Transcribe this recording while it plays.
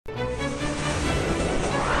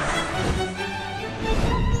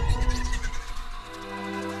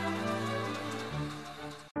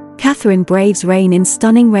Catherine braves rain in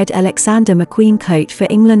stunning red Alexander McQueen coat for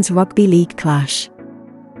England's Rugby League clash.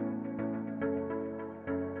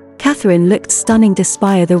 Catherine looked stunning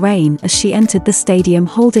despite the rain as she entered the stadium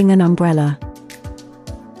holding an umbrella.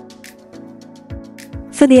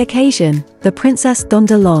 For the occasion, the princess donned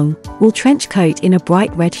a long, wool trench coat in a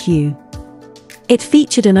bright red hue. It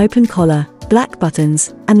featured an open collar, black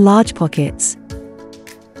buttons, and large pockets.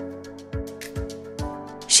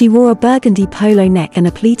 She wore a burgundy polo neck and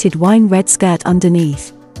a pleated wine red skirt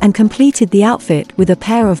underneath, and completed the outfit with a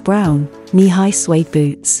pair of brown, knee-high suede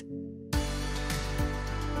boots.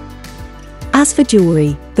 As for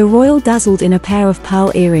jewelry, the royal dazzled in a pair of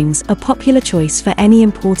pearl earrings, a popular choice for any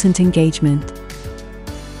important engagement.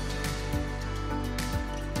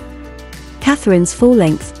 Catherine's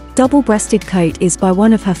full-length, double-breasted coat is by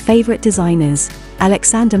one of her favorite designers,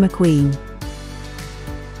 Alexander McQueen.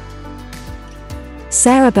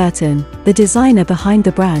 Sarah Burton, the designer behind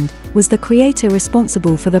the brand, was the creator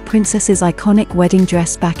responsible for the princess's iconic wedding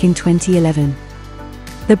dress back in 2011.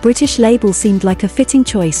 The British label seemed like a fitting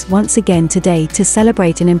choice once again today to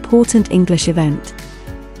celebrate an important English event.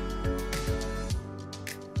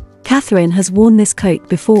 Catherine has worn this coat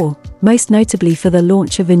before, most notably for the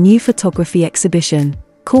launch of a new photography exhibition,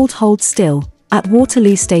 called Hold Still, at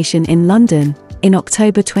Waterloo Station in London, in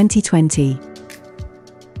October 2020.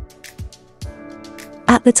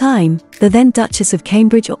 At the time, the then Duchess of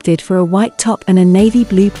Cambridge opted for a white top and a navy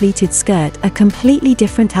blue pleated skirt, a completely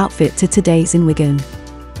different outfit to today's in Wigan.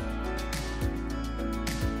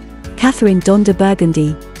 Catherine donned a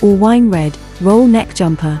burgundy, or wine red, roll neck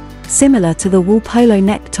jumper, similar to the wool polo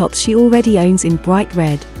neck tops she already owns in bright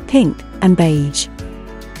red, pink, and beige.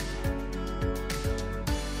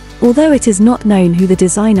 Although it is not known who the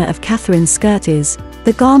designer of Catherine's skirt is,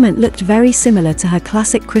 the garment looked very similar to her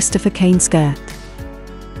classic Christopher Kane skirt.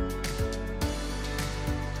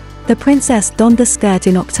 The princess donned the skirt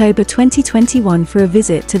in October 2021 for a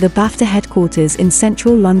visit to the BAFTA headquarters in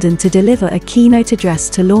central London to deliver a keynote address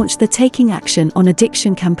to launch the Taking Action on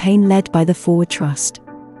Addiction campaign led by the Forward Trust.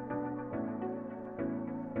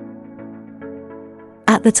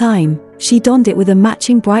 At the time, she donned it with a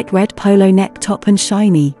matching bright red polo neck top and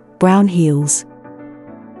shiny, brown heels.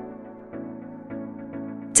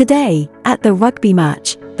 Today, at the rugby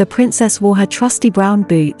match, the princess wore her trusty brown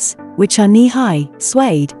boots, which are knee-high,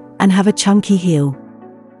 suede, and have a chunky heel.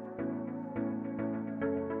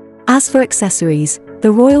 As for accessories,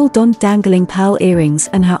 the royal donned dangling pearl earrings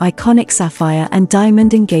and her iconic sapphire and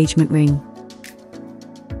diamond engagement ring.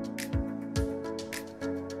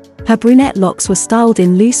 Her brunette locks were styled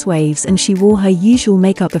in loose waves and she wore her usual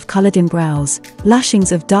makeup of coloured-in brows,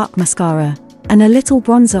 lashings of dark mascara, and a little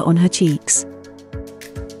bronzer on her cheeks.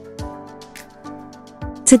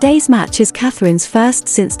 Today's match is Catherine's first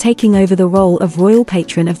since taking over the role of royal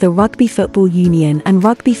patron of the Rugby Football Union and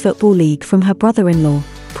Rugby Football League from her brother-in-law,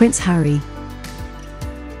 Prince Harry.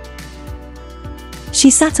 She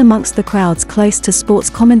sat amongst the crowds close to sports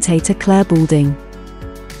commentator Claire Balding.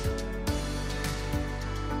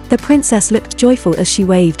 The princess looked joyful as she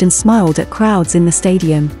waved and smiled at crowds in the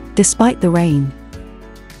stadium, despite the rain.